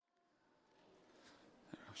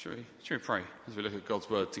Should we pray as we look at God's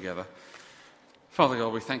word together? Father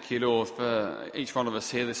God, we thank you, Lord, for each one of us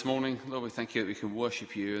here this morning. Lord, we thank you that we can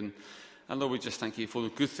worship you. And Lord, we just thank you for the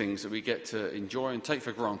good things that we get to enjoy and take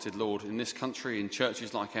for granted, Lord, in this country, in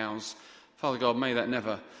churches like ours. Father God, may that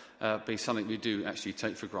never be something we do actually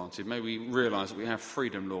take for granted. May we realise that we have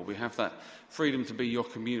freedom, Lord. We have that freedom to be your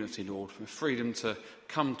community, Lord. Freedom to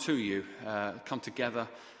come to you, come together,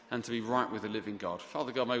 and to be right with the living God.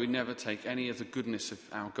 Father God, may we never take any of the goodness of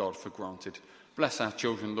our God for granted. Bless our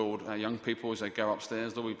children, Lord, our young people as they go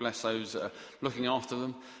upstairs. Lord, we bless those that are looking after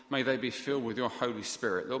them. May they be filled with your Holy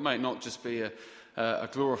Spirit. Lord, may it not just be a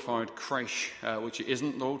glorified creche, which it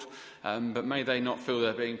isn't, Lord, but may they not feel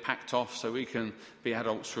they're being packed off so we can be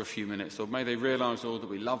adults for a few minutes. Lord, may they realise, Lord, that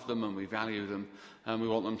we love them and we value them and we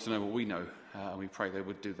want them to know what we know, and we pray they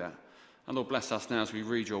would do that. And Lord, bless us now as we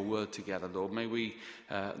read your word together, Lord. May we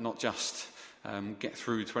not just get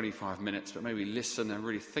through 25 minutes, but may we listen and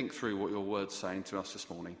really think through what your word's saying to us this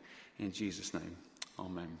morning. In Jesus' name,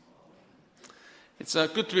 amen. It's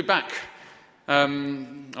good to be back. I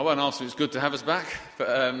won't ask if it's good to have us back,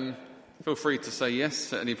 but feel free to say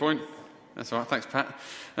yes at any point. That's all right, thanks, Pat.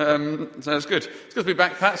 So it's good. It's good to be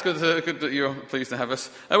back, Pat. It's good that you're pleased to have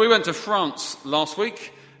us. We went to France last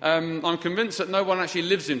week. I'm convinced that no one actually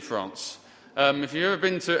lives in France. If you've ever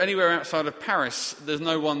been to anywhere outside of Paris, there's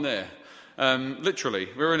no one there. Literally.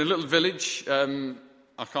 We were in a little village.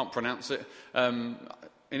 I can't pronounce it. In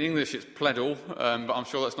English, it's Plédel, but I'm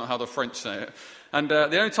sure that's not how the French say it. And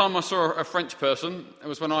the only time I saw a French person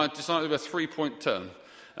was when I decided to do a three-point turn.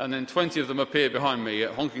 And then 20 of them appeared behind me,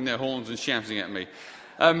 honking their horns and shouting at me.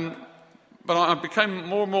 But I became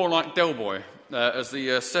more and more like Del Boy as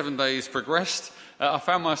the 7 days progressed. I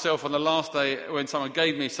found myself on the last day when someone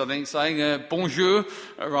gave me something saying bonjour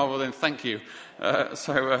rather than thank you.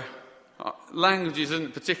 Language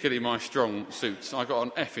isn't particularly my strong suit. I got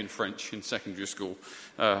an F in French in secondary school.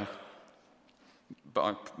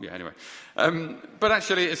 Anyway. But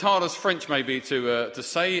actually, as hard as French may be to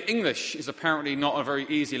say, English is apparently not a very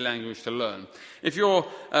easy language to learn. If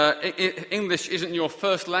English isn't your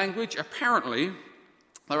first language, apparently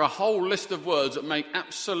there are a whole list of words that make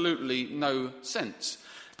absolutely no sense.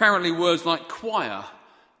 Apparently words like choir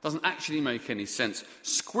doesn't actually make any sense.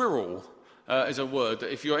 Squirrel is a word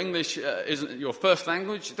that if your English isn't your first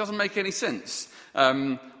language, it doesn't make any sense.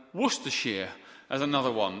 Worcestershire is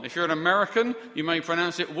another one. If you're an American, you may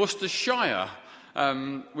pronounce it Worcestershire,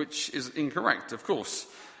 which is incorrect, of course.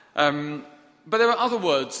 But there are other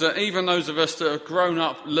words that even those of us that have grown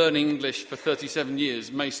up learning English for 37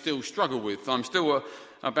 years may still struggle with. I'm still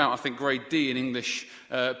about, I think, grade D in English,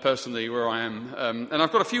 personally, where I am. And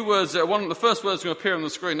I've got a few words. The first word's going to appear on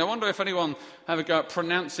the screen. I wonder if anyone have a go at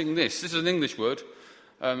pronouncing this. This is an English word.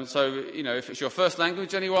 If it's your first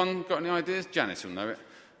language, anyone got any ideas? Janice will know it,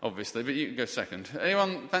 obviously, but you can go second.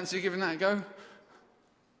 Anyone fancy giving that a go?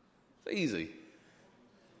 It's easy.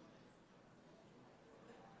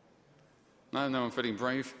 No one feeling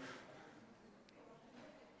brave?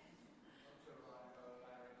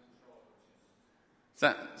 Is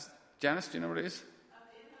that Janice? Do you know what it is?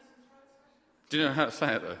 Do you know how to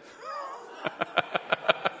say it, though?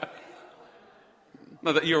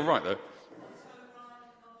 No, you're right, though.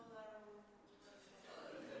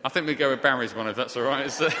 I think we go with Barry's one, if that's all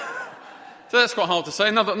right. So that's quite hard to say.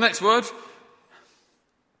 Next word.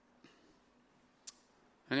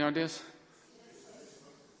 Any ideas?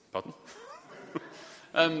 Pardon?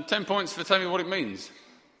 10 points for telling me what it means.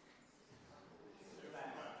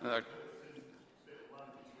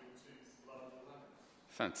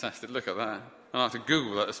 Fantastic, look at that. I had to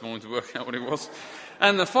Google that this morning to work out what it was.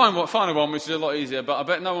 And the final one, which is a lot easier, but I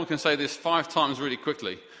bet no one can say this 5 times really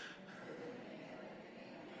quickly.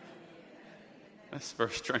 That's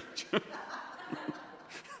very strange.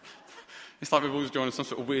 It's like we've always joined some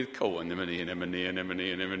sort of weird cult. Anemone.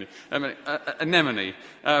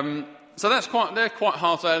 So they're quite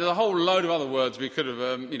hard to say. There's a whole load of other words we could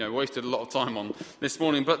have, wasted a lot of time on this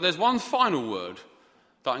morning. But there's one final word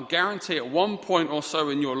that I can guarantee at one point or so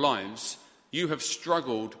in your lives you have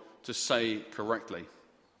struggled to say correctly.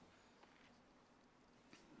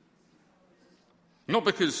 Not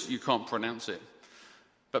because you can't pronounce it,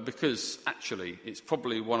 but because actually it's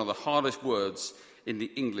probably one of the hardest words in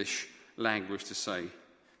the English language to say.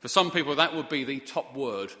 For some people, that would be the top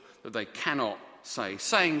word that they cannot say.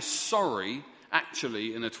 Saying sorry,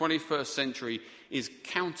 actually, in the 21st century is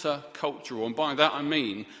counter-cultural. And by that I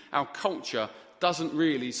mean our culture doesn't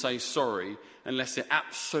really say sorry unless it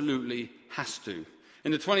absolutely has to.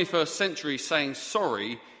 In the 21st century, saying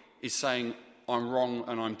sorry is saying I'm wrong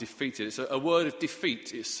and I'm defeated. It's a word of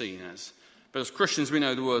defeat, it's seen as. But as Christians, we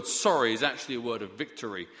know the word sorry is actually a word of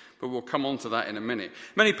victory. But we'll come on to that in a minute.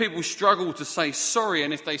 Many people struggle to say sorry,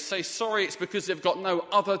 and if they say sorry, it's because they've got no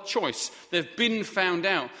other choice. They've been found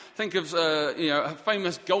out. Think of a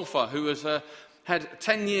famous golfer who has had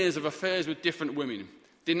 10 years of affairs with different women.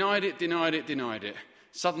 Denied it.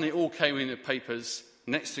 Suddenly it all came in the papers.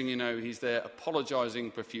 Next thing you know, he's there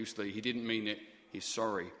apologising profusely. He didn't mean it. He's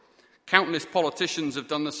sorry. Countless politicians have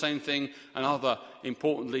done the same thing, and other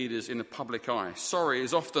important leaders in the public eye. Sorry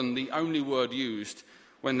is often the only word used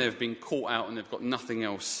when they've been caught out and they've got nothing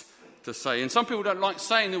else to say. And some people don't like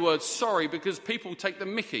saying the word sorry because people take the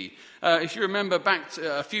mickey. If you remember back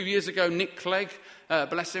a few years ago, Nick Clegg,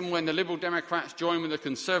 bless him, when the Liberal Democrats joined with the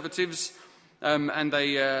Conservatives and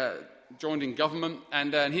they joined in government,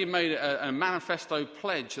 and he made a manifesto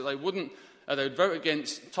pledge that they would vote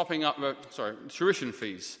against topping up tuition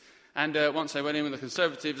fees. And once they went in with the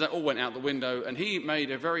Conservatives, that all went out the window, and he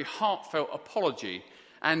made a very heartfelt apology.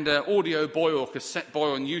 And Audio Boy or Cassette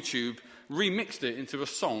Boy on YouTube remixed it into a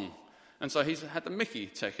song. And so he's had the mickey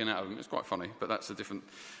taken out of him. It's quite funny, but that's a different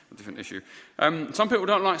issue. Some people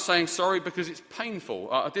don't like saying sorry because it's painful.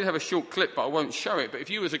 I did have a short clip, but I won't show it. But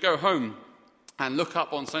if you were to go home and look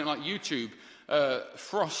up on something like YouTube,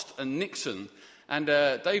 Frost and Nixon, and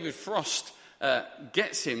David Frost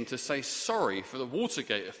gets him to say sorry for the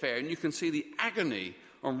Watergate affair, and you can see the agony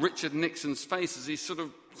on Richard Nixon's face as he sort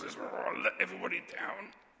of says, let everybody down.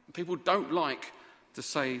 People don't like to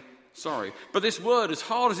say sorry. But this word, as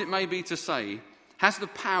hard as it may be to say, has the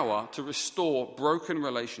power to restore broken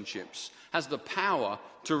relationships, has the power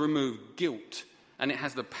to remove guilt, and it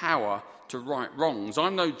has the power to right wrongs.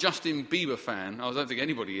 I'm no Justin Bieber fan. I don't think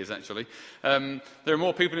anybody is, actually. There are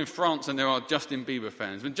more people in France than there are Justin Bieber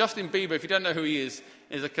fans. But Justin Bieber, if you don't know who he is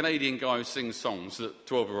a Canadian guy who sings songs that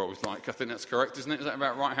 12-year-olds like. I think that's correct, isn't it? Is that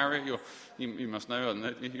about right, Harry? You must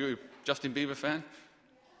know. You're a Justin Bieber fan?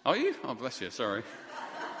 Are you? Oh, bless you. Sorry.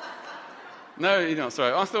 No, you're not.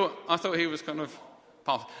 Sorry. I thought he was kind of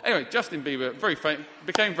past. Anyway, Justin Bieber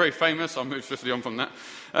became very famous. I'll move swiftly on from that.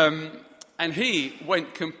 And he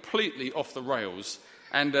went completely off the rails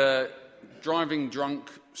and driving drunk,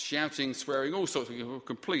 shouting, swearing, all sorts of a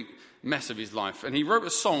complete mess of his life. And he wrote a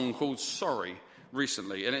song called Sorry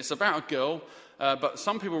recently. And it's about a girl, but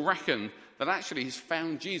some people reckon that actually he's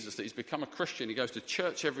found Jesus, that he's become a Christian. He goes to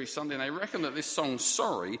church every Sunday. And they reckon that this song,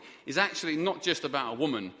 Sorry, is actually not just about a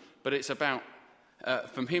woman, but it's about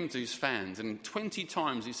from him to his fans. And 20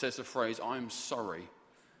 times he says the phrase, I'm sorry.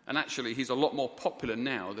 And actually he's a lot more popular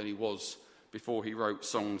now than he was before he wrote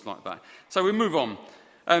songs like that. So we move on.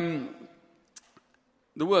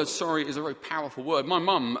 The word sorry is a very powerful word. My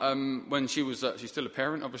mum, when she was, she's still a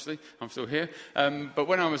parent, obviously, I'm still here, but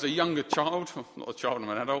when I was a younger child, not a child, I'm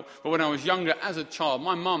an adult, but when I was younger as a child,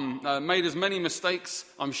 my mum made as many mistakes,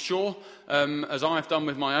 I'm sure, as I've done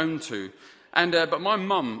with my own two. But my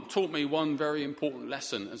mum taught me one very important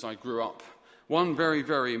lesson as I grew up. One very,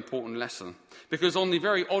 very important lesson. Because on the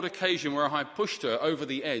very odd occasion where I pushed her over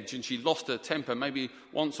the edge and she lost her temper, maybe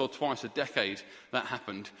once or twice a decade that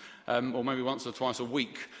happened, or maybe once or twice a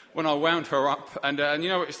week, when I wound her up, and you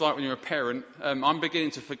know what it's like when you're a parent, I'm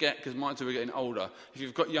beginning to forget because my two are getting older. If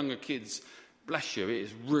you've got younger kids, bless you, it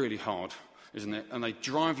is really hard, isn't it? And they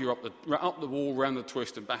drive you up the wall, round the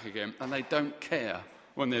twist and back again, and they don't care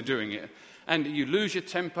when they're doing it. And you lose your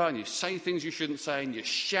temper, and you say things you shouldn't say, and you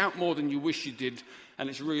shout more than you wish you did, and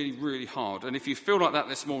it's really, really hard. And if you feel like that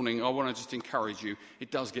this morning, I want to just encourage you, it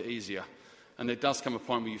does get easier. And there does come a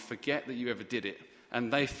point where you forget that you ever did it,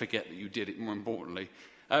 and they forget that you did it, more importantly.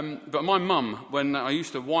 But my mum, when I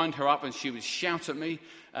used to wind her up and she would shout at me,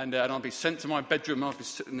 and I'd be sent to my bedroom, and I'd be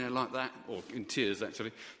sitting there like that, or in tears,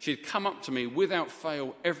 actually. She'd come up to me without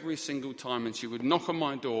fail every single time, and she would knock on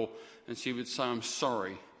my door, and she would say, I'm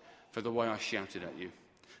sorry for the way I shouted at you.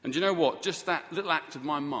 And do you know what? Just that little act of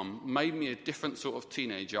my mum made me a different sort of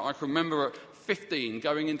teenager. I can remember at 15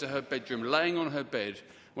 going into her bedroom, laying on her bed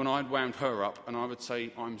when I'd wound her up, and I would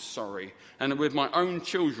say, I'm sorry. And with my own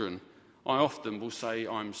children, I often will say,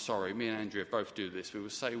 I'm sorry. Me and Andrea both do this. We will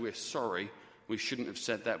say, we're sorry. We shouldn't have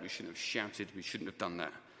said that. We shouldn't have shouted. We shouldn't have done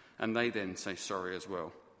that. And they then say sorry as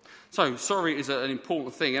well. So sorry is an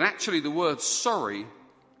important thing. And actually the word sorry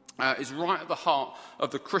is right at the heart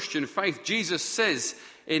of the Christian faith. Jesus says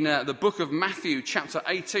in the book of Matthew, chapter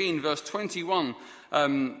 18, verse 21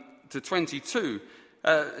 to 22,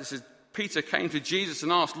 it says, Peter came to Jesus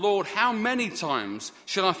and asked, Lord, how many times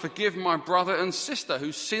shall I forgive my brother and sister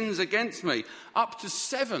who sins against me? Up to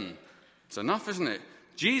 7. It's enough, isn't it?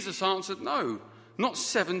 Jesus answered, no, not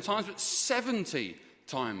 7 times, but 70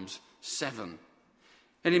 times 7.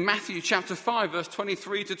 And in Matthew chapter 5, verse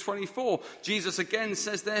 23 to 24, Jesus again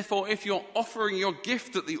says, therefore, if you're offering your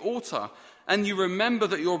gift at the altar and you remember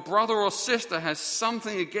that your brother or sister has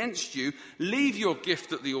something against you, leave your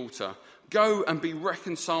gift at the altar, go and be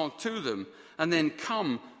reconciled to them, and then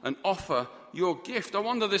come and offer your gift. I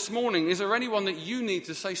wonder this morning, is there anyone that you need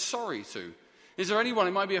to say sorry to? Is there anyone,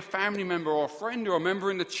 it might be a family member or a friend or a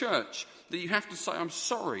member in the church, that you have to say, I'm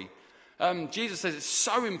sorry? Jesus says it's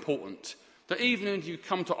so important that even if you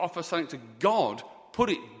come to offer something to God, put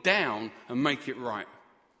it down and make it right.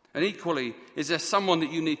 And equally, is there someone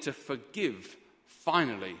that you need to forgive,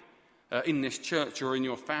 finally, in this church or in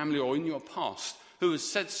your family or in your past, who has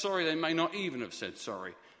said sorry? They may not even have said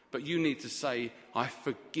sorry, but you need to say, I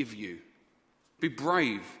forgive you. Be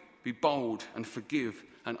brave, be bold, and forgive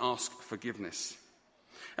and ask forgiveness.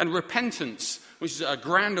 And repentance, which is a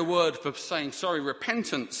grander word for saying sorry,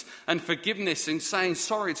 repentance and forgiveness in saying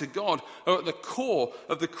sorry to God are at the core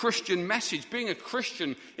of the Christian message. Being a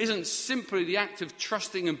Christian isn't simply the act of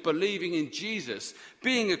trusting and believing in Jesus.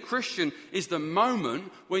 Being a Christian is the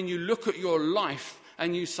moment when you look at your life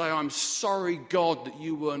and you say, I'm sorry, God, that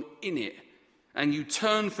you weren't in it. And you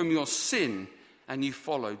turn from your sin and you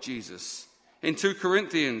follow Jesus. In 2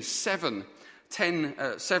 Corinthians 7,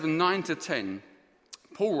 9 to 10,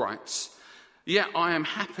 Paul writes, yet I am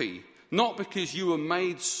happy, not because you were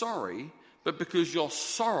made sorry, but because your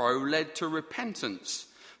sorrow led to repentance.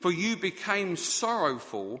 For you became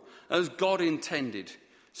sorrowful as God intended,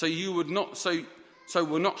 so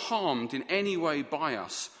were not harmed in any way by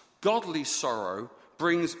us. Godly sorrow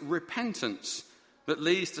brings repentance that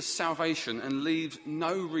leads to salvation and leaves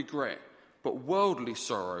no regret, but worldly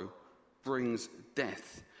sorrow brings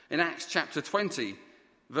death. In Acts chapter 20,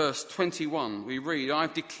 verse 21, we read,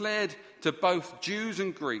 I've declared to both Jews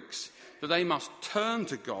and Greeks that they must turn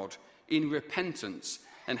to God in repentance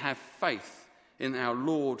and have faith in our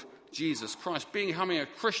Lord Jesus Christ. Becoming a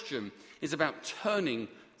Christian is about turning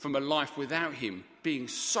from a life without him, being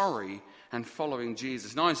sorry and following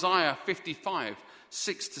Jesus. In Isaiah 55,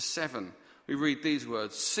 6 to 7, we read these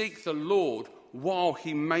words, seek the Lord while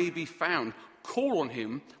he may be found. Call on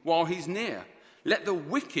him while he's near. Let the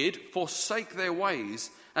wicked forsake their ways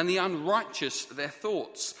and the unrighteous their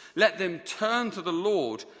thoughts. Let them turn to the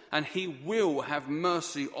Lord, and he will have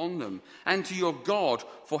mercy on them, and to your God,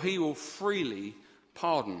 for he will freely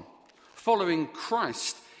pardon. Following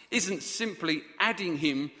Christ isn't simply adding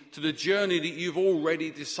him to the journey that you've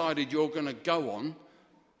already decided you're going to go on.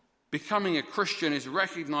 Becoming a Christian is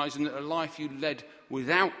recognizing that a life you led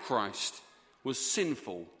without Christ was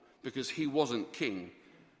sinful because he wasn't king.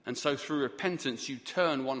 And so through repentance, you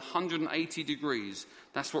turn 180 degrees.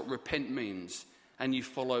 That's what repent means. And you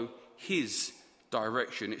follow his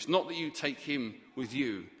direction. It's not that you take him with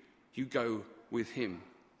you. You go with him.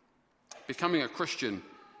 Becoming a Christian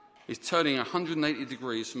is turning 180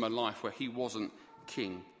 degrees from a life where he wasn't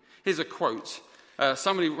king. Here's a quote.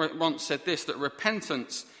 Somebody once said this, that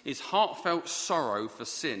repentance is heartfelt sorrow for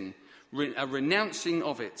sin, a renouncing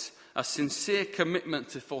of it, a sincere commitment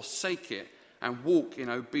to forsake it, and walk in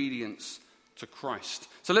obedience to Christ.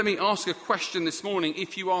 So let me ask a question this morning.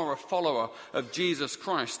 If you are a follower of Jesus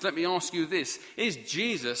Christ, let me ask you this. Is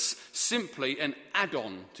Jesus simply an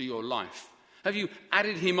add-on to your life? Have you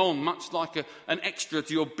added him on much like an extra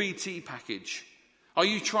to your BT package? Are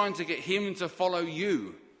you trying to get him to follow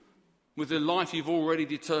you with the life you've already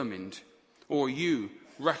determined? Or are you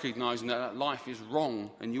recognizing that life is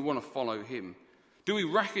wrong and you want to follow him? Do we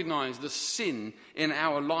recognize the sin in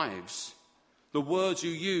our lives? The words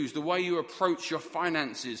you use, the way you approach your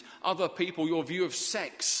finances, other people, your view of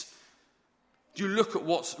sex. Do you look at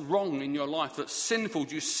what's wrong in your life that's sinful?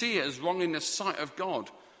 Do you see it as wrong in the sight of God?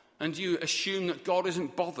 And do you assume that God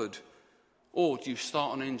isn't bothered? Or do you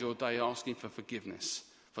start and end your day asking for forgiveness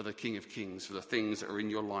for the King of Kings, for the things that are in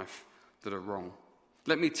your life that are wrong?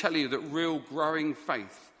 Let me tell you that real growing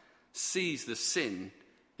faith sees the sin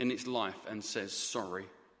in its life and says sorry.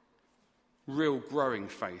 Real growing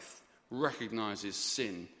faith recognizes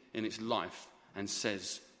sin in its life and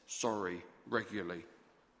says sorry regularly.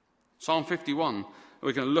 Psalm 51,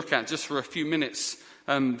 we're going to look at just for a few minutes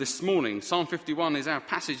this morning. Psalm 51 is our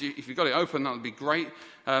passage. If you've got it open, that would be great.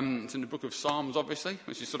 It's in the book of Psalms, obviously,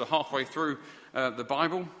 which is sort of halfway through the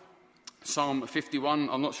Bible. Psalm 51,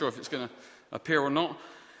 I'm not sure if it's going to appear or not.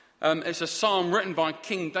 It's a psalm written by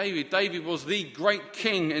King David. David was the great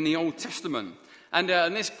king in the Old Testament. And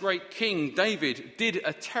this great king, David, did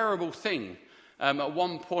a terrible thing at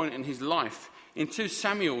one point in his life. In 2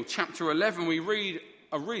 Samuel chapter 11, we read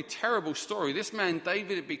a really terrible story. This man,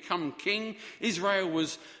 David, had become king. Israel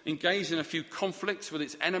was engaged in a few conflicts with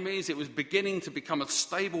its enemies. It was beginning to become a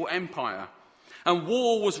stable empire. And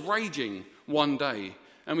war was raging one day.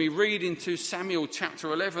 And we read in 2 Samuel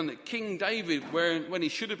chapter 11 that King David, when he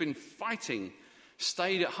should have been fighting,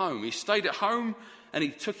 stayed at home. He stayed at home and he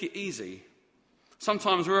took it easy.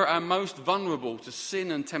 Sometimes we're at our most vulnerable to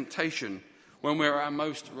sin and temptation when we're at our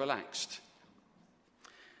most relaxed.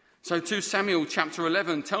 So 2 Samuel chapter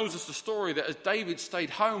 11 tells us the story that as David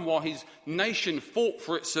stayed home while his nation fought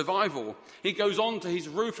for its survival, he goes on to his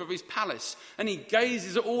roof of his palace and he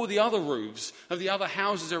gazes at all the other roofs of the other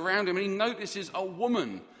houses around him and he notices a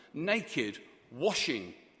woman naked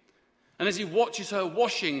washing. And as he watches her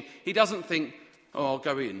washing, he doesn't think, oh, I'll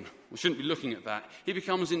go in. We shouldn't be looking at that. He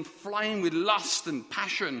becomes inflamed with lust and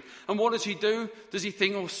passion. And what does he do? Does he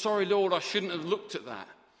think, oh, sorry, Lord, I shouldn't have looked at that?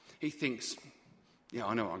 He thinks, yeah,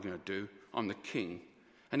 I know what I'm going to do. I'm the king.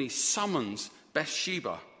 And he summons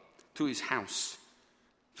Bathsheba to his house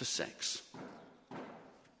for sex.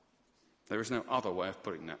 There is no other way of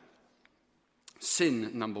putting that.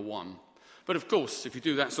 Sin number 1. But of course, if you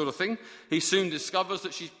do that sort of thing, he soon discovers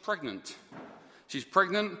that she's pregnant. She's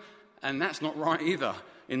pregnant, and that's not right either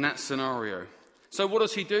in that scenario. So what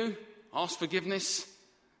does he do? Ask forgiveness?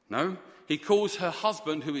 No. He calls her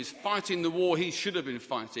husband, who is fighting the war he should have been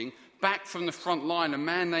fighting, back from the front line, a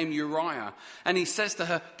man named Uriah. And he says to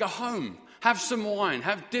her, go home, have some wine,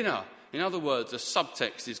 have dinner. In other words, the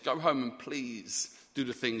subtext is go home and please do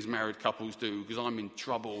the things married couples do because I'm in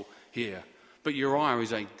trouble here. But Uriah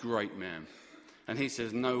is a great man. And he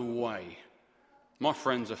says, no way. My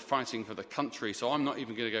friends are fighting for the country, so I'm not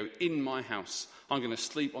even going to go in my house. I'm going to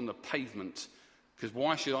sleep on the pavement. Because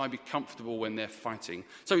why should I be comfortable when they're fighting?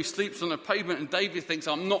 So he sleeps on the pavement, and David thinks,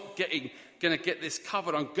 I'm not going to get this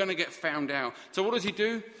covered. I'm going to get found out. So what does he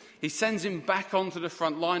do? He sends him back onto the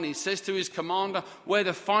front line. He says to his commander, where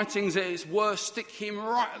the fighting's at its worst, stick him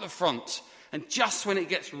right at the front. And just when it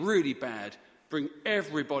gets really bad, bring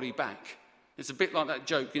everybody back. It's a bit like that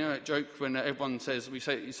joke. You know that joke when everyone says, you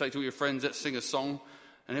say to all your friends, let's sing a song.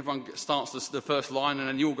 And everyone starts the first line, and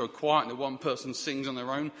then you all go quiet, and the one person sings on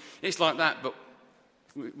their own. It's like that, but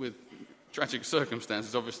with tragic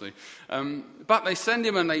circumstances, obviously. But they send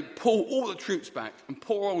him and they pull all the troops back, and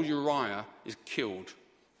poor old Uriah is killed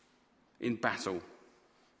in battle.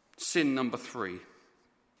 Sin number 3.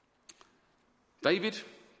 David,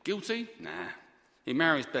 guilty? Nah. He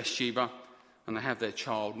marries Bathsheba, and they have their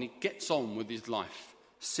child, and he gets on with his life.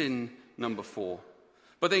 Sin number 4.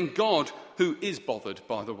 But then God, who is bothered,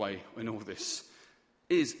 by the way, in all this,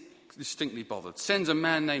 is distinctly bothered, sends a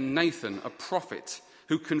man named Nathan, a prophet,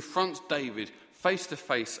 who confronts David face to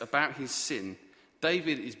face about his sin.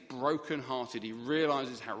 David is broken-hearted. He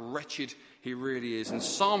realizes how wretched he really is. And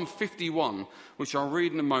Psalm 51, which I'll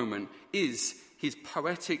read in a moment, is his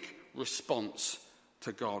poetic response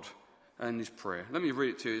to God and his prayer. Let me read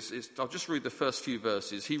it to you. I'll just read the first few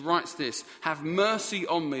verses. He writes this, have mercy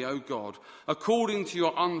on me, O God, according to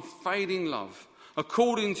your unfailing love,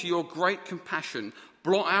 according to your great compassion.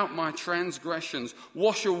 Blot out my transgressions,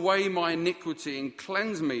 wash away my iniquity, and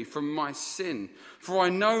cleanse me from my sin. For I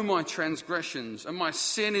know my transgressions, and my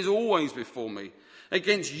sin is always before me.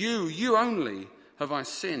 Against you, you only, have I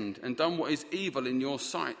sinned and done what is evil in your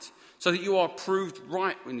sight, so that you are proved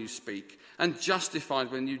right when you speak, and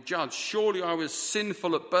justified when you judge. Surely I was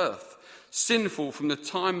sinful at birth, sinful from the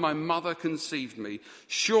time my mother conceived me.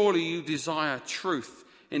 Surely you desire truth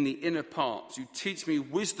in the inner parts. You teach me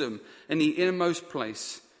wisdom in the innermost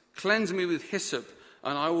place. Cleanse me with hyssop,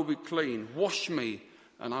 and I will be clean. Wash me,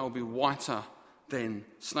 and I will be whiter than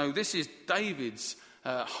snow. This is David's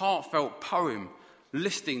heartfelt poem,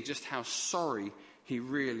 listing just how sorry he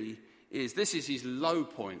really is. This is his low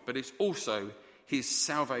point, but it's also his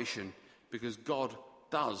salvation, because God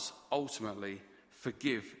does ultimately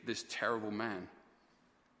forgive this terrible man.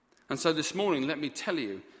 And so this morning, let me tell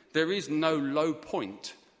you, there is no low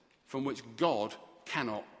point from which God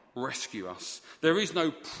cannot rescue us. There is no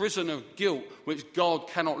prison of guilt which God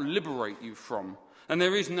cannot liberate you from. And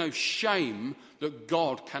there is no shame that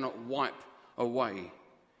God cannot wipe away.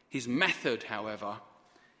 His method, however,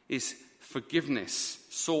 is forgiveness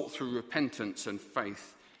sought through repentance and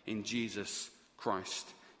faith in Jesus Christ.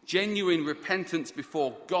 Genuine repentance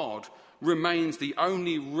before God remains the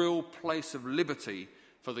only real place of liberty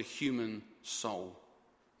for the human soul.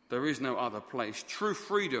 There is no other place. True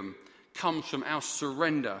freedom comes from our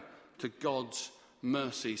surrender to God's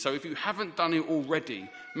mercy. So if you haven't done it already,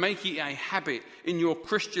 make it a habit in your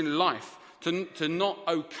Christian life to not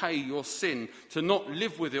okay your sin, to not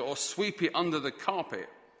live with it or sweep it under the carpet.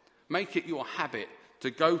 Make it your habit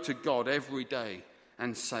to go to God every day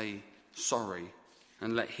and say sorry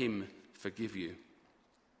and let him forgive you.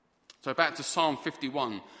 So back to Psalm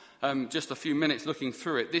 51. just a few minutes looking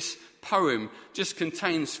through it. This poem just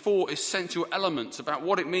contains 4 essential elements about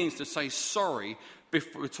what it means to say sorry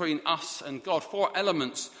between us and God. 4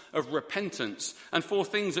 elements of repentance and 4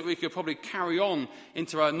 things that we could probably carry on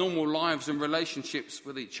into our normal lives and relationships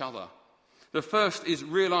with each other. The first is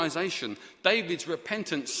realization. David's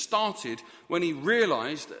repentance started when he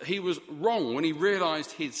realized that he was wrong, when he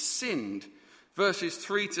realized he'd sinned. Verses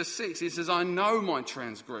 3 to 6, he says, I know my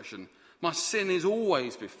transgression. My sin is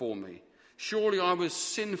always before me. Surely I was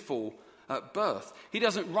sinful at birth. He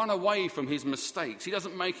doesn't run away from his mistakes. He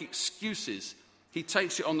doesn't make excuses. He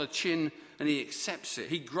takes it on the chin and he accepts it.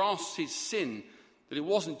 He grasps his sin, that it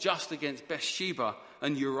wasn't just against Bathsheba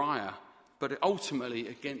and Uriah, but ultimately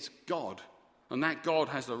against God. And that God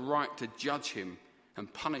has the right to judge him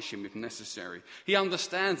and punish him if necessary. He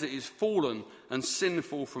understands that he's fallen and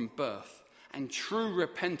sinful from birth. And true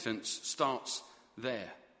repentance starts there.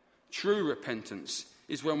 True repentance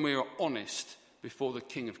is when we are honest before the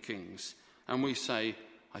King of Kings. And we say,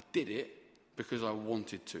 I did it because I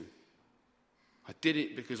wanted to. I did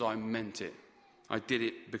it because I meant it. I did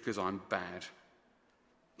it because I'm bad.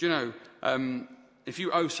 Do you know, if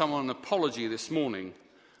you owe someone an apology this morning,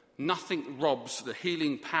 nothing robs the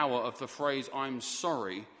healing power of the phrase, I'm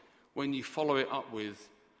sorry, when you follow it up with,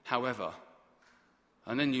 however.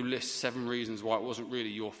 And then you list 7 reasons why it wasn't really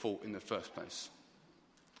your fault in the first place.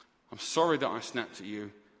 I'm sorry that I snapped at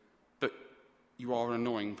you, but you are an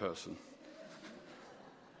annoying person.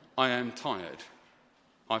 I am tired.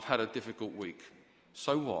 I've had a difficult week.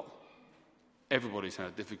 So what? Everybody's had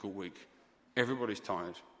a difficult week. Everybody's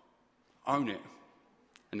tired. Own it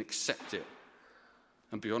and accept it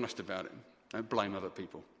and be honest about it. Don't blame other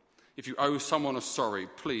people. If you owe someone a sorry,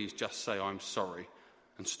 please just say, I'm sorry,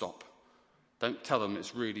 and stop. Don't tell them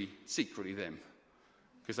it's really secretly them,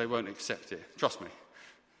 because they won't accept it. Trust me,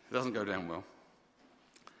 it doesn't go down well.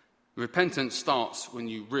 Repentance starts when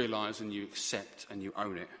you realize and you accept and you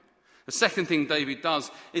own it. The second thing David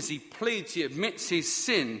does is he pleads, he admits his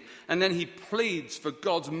sin, and then he pleads for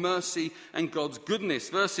God's mercy and God's goodness.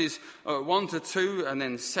 Verses 1 to 2, and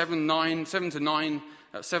then 7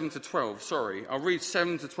 to 12. I'll read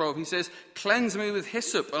 7 to 12. He says, cleanse me with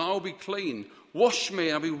hyssop and I'll be clean. Wash me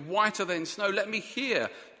and I'll be whiter than snow. Let me hear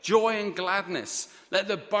joy and gladness. Let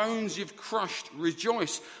the bones you've crushed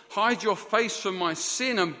rejoice. Hide your face from my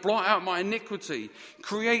sin and blot out my iniquity.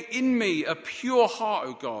 Create in me a pure heart,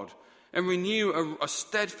 O God, and renew a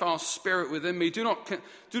steadfast spirit within me. Do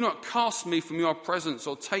not cast me from your presence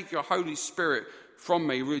or take your Holy Spirit from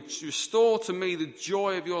me. Restore to me the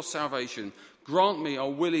joy of your salvation. Grant me a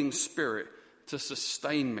willing spirit to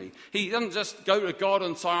sustain me. He doesn't just go to God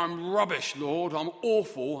and say, I'm rubbish, Lord, I'm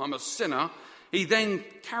awful, I'm a sinner. He then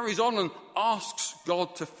carries on and asks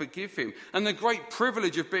God to forgive him. And the great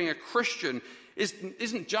privilege of being a Christian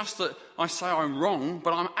isn't just that I say I'm wrong,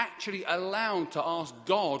 but I'm actually allowed to ask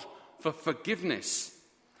God for forgiveness.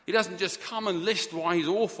 He doesn't just come and list why he's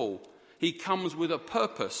awful. He comes with a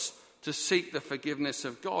purpose to seek the forgiveness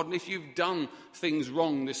of God. And if you've done things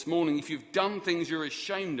wrong this morning, if you've done things you're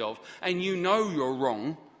ashamed of, and you know you're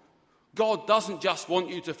wrong, God doesn't just want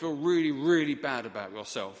you to feel really, really bad about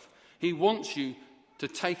yourself. He wants you to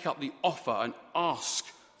take up the offer and ask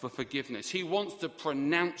for forgiveness. He wants to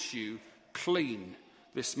pronounce you clean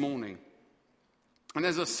this morning. And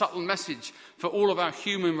there's a subtle message for all of our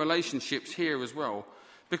human relationships here as well,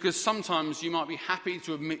 because sometimes you might be happy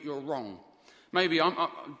to admit you're wrong. Maybe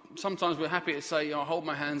sometimes we're happy to say, I hold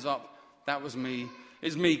my hands up, that was me.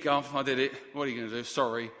 It's me, Gov, I did it. What are you going to do?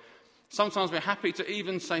 Sorry. Sometimes we're happy to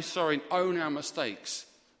even say sorry and own our mistakes,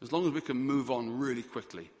 as long as we can move on really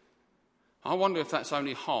quickly. I wonder if that's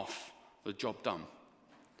only half the job done.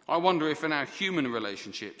 I wonder if in our human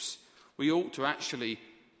relationships, we ought to actually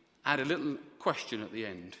add a little question at the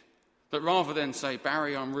end. That rather than say,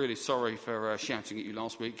 Barry, I'm really sorry for shouting at you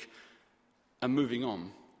last week, and moving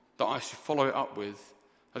on, that I should follow it up with,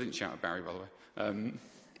 I didn't shout at Barry, by the way.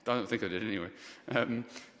 I don't think I did anyway. I'm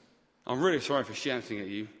really sorry for shouting at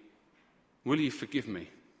you. Will you forgive me?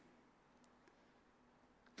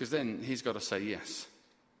 Because then he's got to say yes.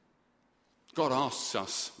 God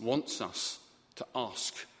wants us to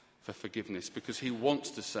ask for forgiveness because he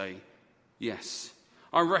wants to say yes.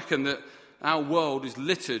 I reckon that our world is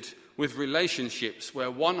littered with relationships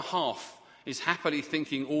where one half is happily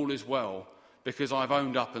thinking all is well because I've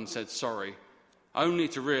owned up and said sorry, only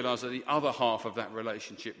to realise that the other half of that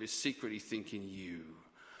relationship is secretly thinking you,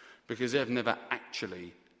 because they've never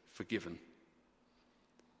actually forgiven.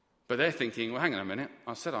 But they're thinking, well, hang on a minute,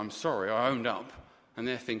 I said I'm sorry, I owned up, and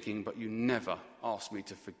they're thinking, but you never asked me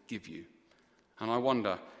to forgive you. And I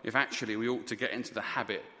wonder if actually we ought to get into the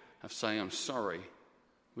habit of saying I'm sorry,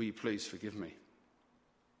 will you please forgive me?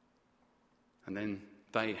 And then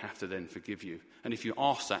they have to then forgive you. And if you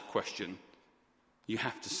ask that question, you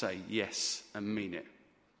have to say yes and mean it,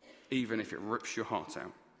 even if it rips your heart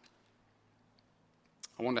out.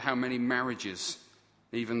 I wonder how many marriages,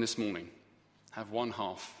 even this morning, have one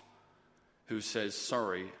half who says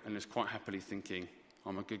sorry and is quite happily thinking,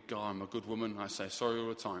 I'm a good guy, I'm a good woman, I say sorry all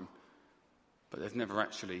the time. But they've never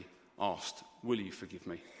actually asked, will you forgive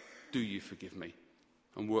me? Do you forgive me?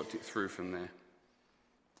 And worked it through from there.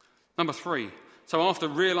 Number 3, so after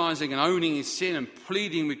realizing and owning his sin and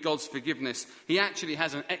pleading with God's forgiveness, he actually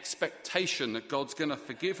has an expectation that God's going to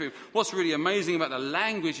forgive him. What's really amazing about the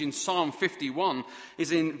language in Psalm 51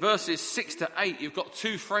 is in verses 6 to 8, you've got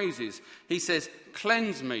 2 phrases. He says,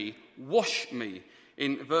 cleanse me, wash me,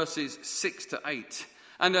 in verses 6 to 8.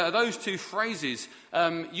 And those 2 phrases,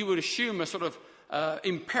 you would assume are sort of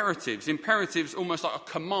imperatives almost like a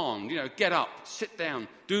command. Get up, sit down,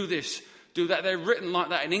 do this, do that. They're written like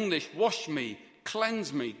that in English. Wash me,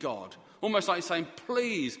 cleanse me, God. Almost like saying,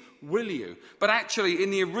 please, will you? But actually,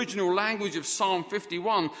 in the original language of Psalm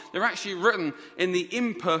 51, they're actually written in the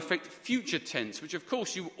imperfect future tense, which of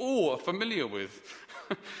course you all are familiar with.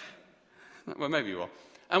 Well, maybe you are.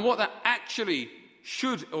 And what that actually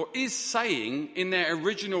should or is saying in their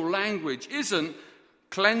original language isn't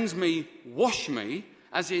cleanse me, wash me,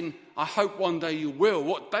 as in, I hope one day you will.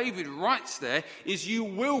 What David writes there is you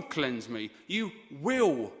will cleanse me, you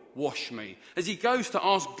will wash me. As he goes to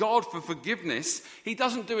ask God for forgiveness, he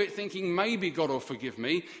doesn't do it thinking maybe God will forgive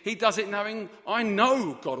me. He does it knowing, I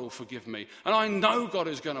know God will forgive me, and I know God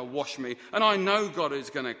is going to wash me, and I know God is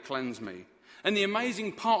going to cleanse me. And the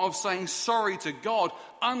amazing part of saying sorry to God,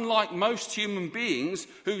 unlike most human beings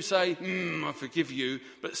who say, I forgive you,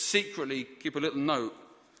 but secretly keep a little note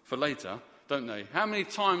for later, don't they? How many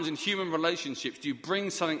times in human relationships do you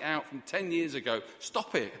bring something out from 10 years ago?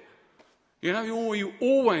 Stop it. You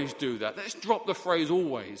always do that. Let's drop the phrase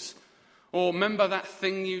always. Or remember that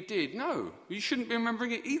thing you did. No, you shouldn't be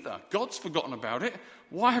remembering it either. God's forgotten about it.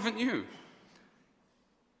 Why haven't you?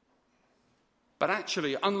 But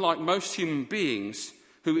actually, unlike most human beings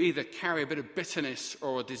who either carry a bit of bitterness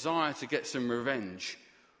or a desire to get some revenge,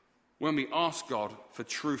 when we ask God for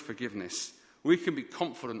true forgiveness, we can be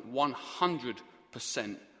confident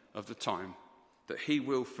 100% of the time that he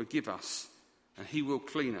will forgive us and he will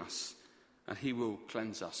clean us and he will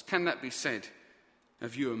cleanse us. Can that be said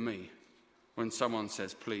of you and me when someone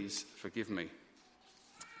says, please forgive me?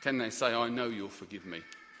 Can they say, I know you'll forgive me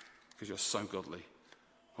because you're so godly?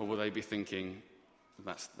 Or will they be thinking,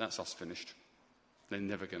 that's us finished. They're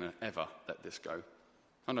never going to ever let this go.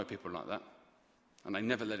 I know people like that. And they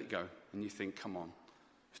never let it go. And you think, come on.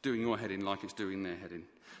 It's doing your head in like it's doing their head in.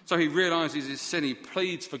 So he realizes his sin. He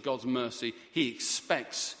pleads for God's mercy. He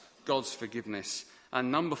expects God's forgiveness.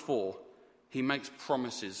 And number 4, he makes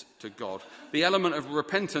promises to God. The element of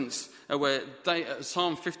repentance where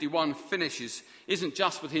Psalm 51 finishes isn't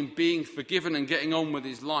just with him being forgiven and getting on with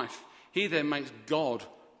his life. He then makes God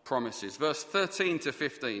promises. Verse 13 to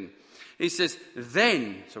 15. He says,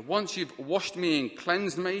 then, so once you've washed me and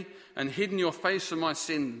cleansed me and hidden your face from my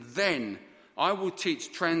sin, then I will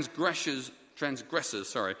teach transgressors,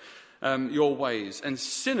 your ways, and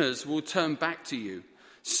sinners will turn back to you.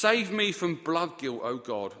 Save me from blood guilt, O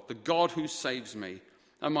God, the God who saves me,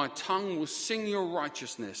 and my tongue will sing your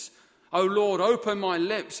righteousness. O Lord, open my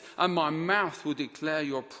lips, and my mouth will declare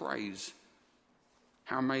your praise.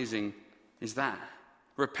 How amazing is that?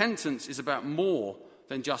 Repentance is about more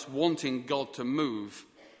than just wanting God to move.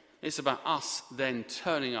 It's about us then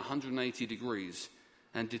turning 180 degrees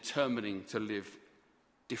and determining to live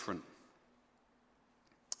different.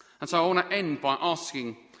 And so I want to end by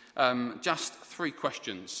asking just 3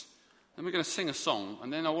 questions. Then we're going to sing a song,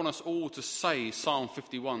 and then I want us all to say Psalm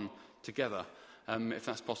 51 together, if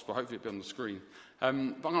that's possible. Hopefully it'll be on the screen. But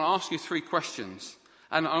I'm going to ask you 3 questions.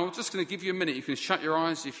 And I'm just going to give you a minute. You can shut your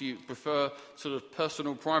eyes if you prefer sort of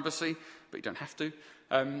personal privacy, but you don't have to.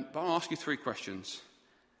 But I'll ask you 3 questions.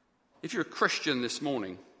 If you're a Christian this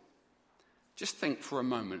morning, just think for a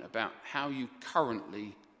moment about how you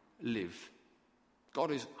currently live.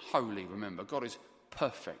 God is holy, remember. God is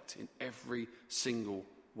perfect in every single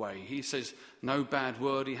way. He says no bad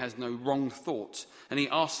word. He has no wrong thoughts. And he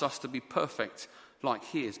asks us to be perfect like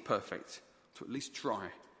he is perfect, to at least try.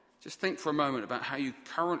 Just think for a moment about how you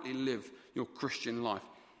currently live your Christian life.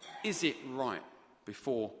 Is it right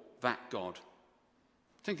before that God?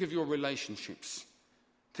 Think of your relationships.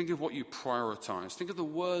 Think of what you prioritize. Think of the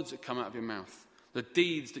words that come out of your mouth, the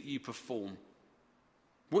deeds that you perform.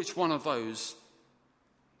 Which one of those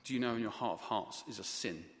do you know in your heart of hearts is a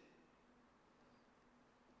sin?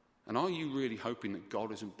 And are you really hoping that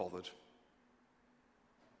God isn't bothered?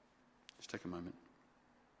 Let's take a moment.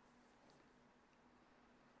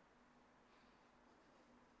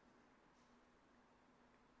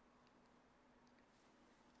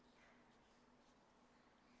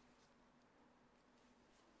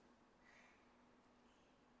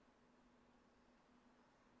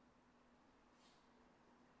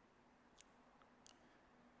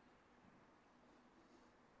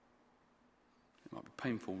 It might be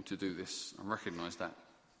painful to do this, I recognise that.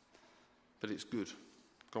 But it's good.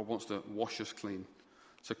 God wants to wash us clean.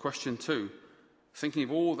 So question 2, thinking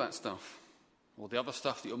of all that stuff, or the other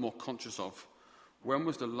stuff that you're more conscious of, when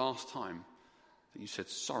was the last time that you said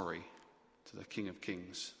sorry to the King of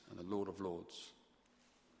Kings and the Lord of Lords?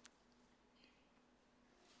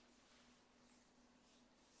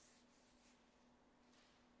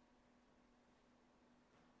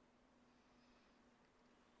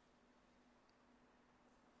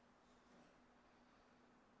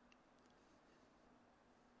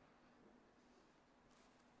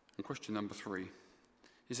 And question number 3,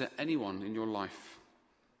 is there anyone in your life,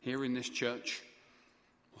 here in this church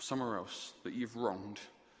or somewhere else, that you've wronged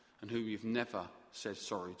and who you've never said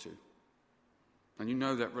sorry to? And you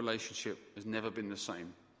know that relationship has never been the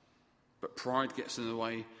same, but pride gets in the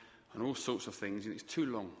way and all sorts of things, and it's too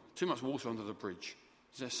long, too much water under the bridge.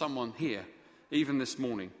 Is there someone here, even this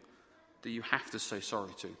morning, that you have to say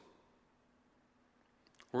sorry to?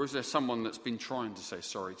 Or is there someone that's been trying to say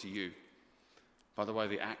sorry to you by the way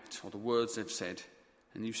they act or the words they've said,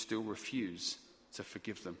 and you still refuse to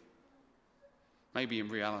forgive them? Maybe in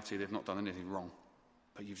reality they've not done anything wrong,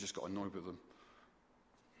 but you've just got annoyed with them.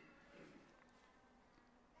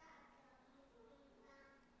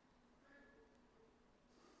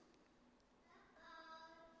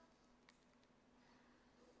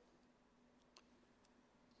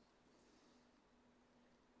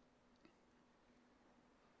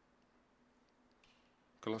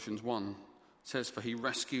 Colossians 1 says, "For he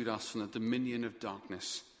rescued us from the dominion of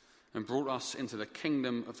darkness and brought us into the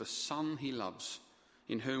kingdom of the Son he loves,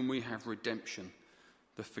 in whom we have redemption,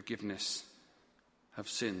 the forgiveness of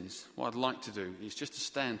sins." What I'd like to do is just to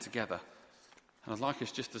stand together, and I'd like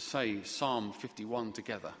us just to say Psalm 51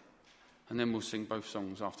 together, and then we'll sing both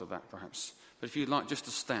songs after that perhaps. But if you'd like just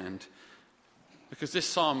to stand, because this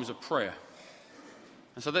psalm is a prayer.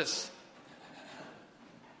 And so that's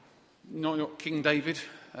not King David,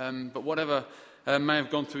 but whatever may have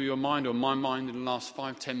gone through your mind or my mind in the last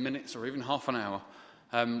 5-10 minutes or even half an hour,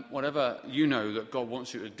 whatever you know that God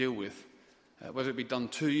wants you to deal with, whether it be done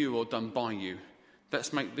to you or done by you,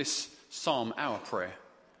 let's make this psalm our prayer.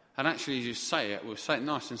 And actually, as you say it, we'll say it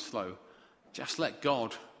nice and slow. Just let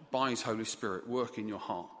God, by his Holy Spirit, work in your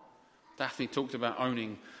heart. Daphne talked about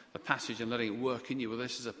owning the passage and letting it work in you. Well,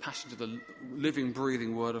 this is a passage of the living,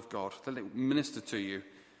 breathing Word of God. Let it minister to you,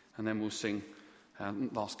 and then we'll sing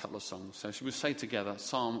last couple of songs. So we'll say together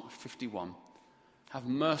Psalm 51. "Have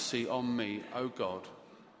mercy on me, O God,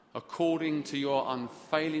 according to your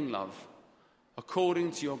unfailing love,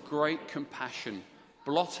 according to your great compassion,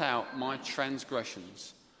 blot out my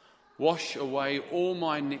transgressions. Wash away all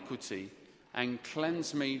my iniquity and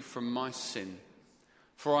cleanse me from my sin.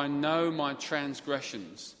 For I know my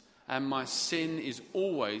transgressions, and my sin is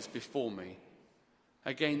always before me.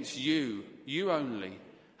 Against you, you only,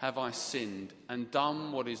 have I sinned and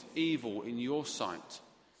done what is evil in your sight,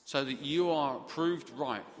 so that you are proved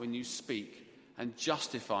right when you speak and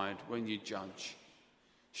justified when you judge.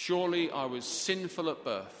 Surely I was sinful at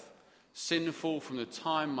birth, sinful from the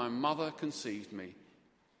time my mother conceived me.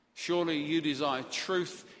 Surely you desire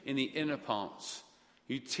truth in the inner parts.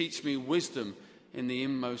 You teach me wisdom in the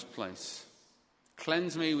inmost place.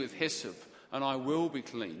 Cleanse me with hyssop, and I will be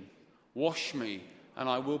clean. Wash me, and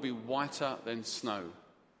I will be whiter than snow.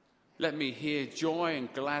 Let me hear joy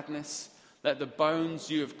and gladness. Let the bones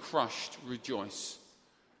you have crushed rejoice.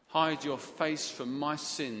 Hide your face from my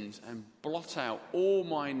sins and blot out all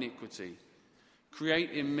my iniquity. Create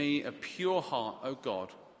in me a pure heart, O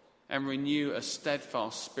God, and renew a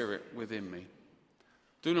steadfast spirit within me.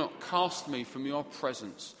 Do not cast me from your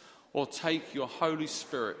presence or take your Holy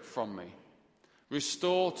Spirit from me.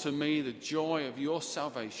 Restore to me the joy of your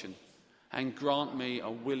salvation and grant me a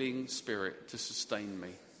willing spirit to sustain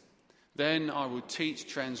me. Then I will teach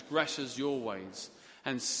transgressors your ways,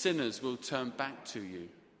 and sinners will turn back to you.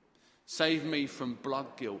 Save me from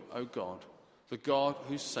blood guilt, O God, the God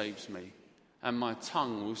who saves me, and my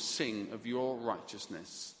tongue will sing of your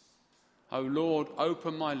righteousness. O Lord,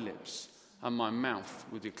 open my lips, and my mouth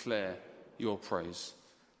will declare your praise.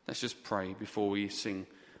 Let's just pray before we sing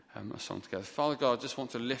a song together. Father God, I just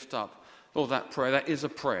want to lift up, Lord, that prayer. That is a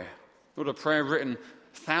prayer. Lord, a prayer written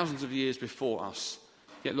thousands of years before us,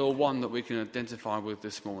 yet, Lord, one that we can identify with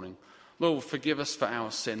this morning. Lord, forgive us for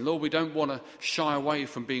our sin. Lord, we don't want to shy away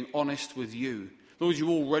from being honest with you. Lord,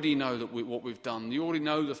 you already know what we've done. You already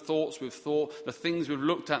know the thoughts we've thought, the things we've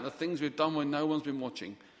looked at, the things we've done when no one's been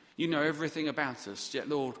watching. You know everything about us. Yet,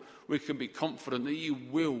 Lord, we can be confident that you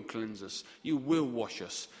will cleanse us. You will wash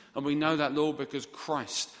us. And we know that, Lord, because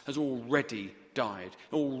Christ has already died,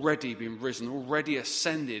 already been risen, already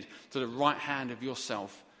ascended to the right hand of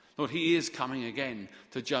yourself. Lord, he is coming again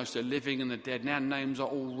to judge the living and the dead. And our names are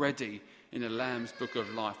already in the Lamb's book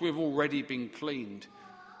of life. We've already been cleaned.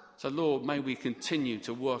 So, Lord, may we continue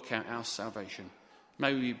to work out our salvation.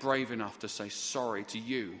 May we be brave enough to say sorry to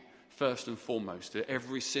you, first and foremost, that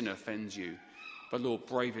every sin offends you. But, Lord,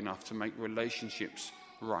 brave enough to make relationships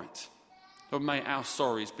right. Lord, may our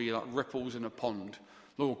sorries be like ripples in a pond.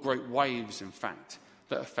 Lord, great waves, in fact,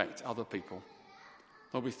 that affect other people.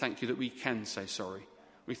 Lord, we thank you that we can say sorry.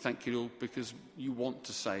 We thank you, Lord, because you want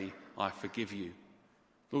to say, I forgive you.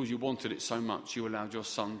 Lord, you wanted it so much, you allowed your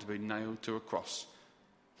Son to be nailed to a cross.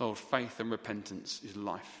 Lord, faith and repentance is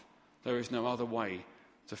life. There is no other way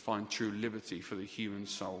to find true liberty for the human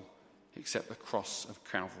soul except the cross of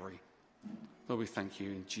Calvary. Lord, we thank you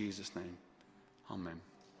in Jesus' name. Amen.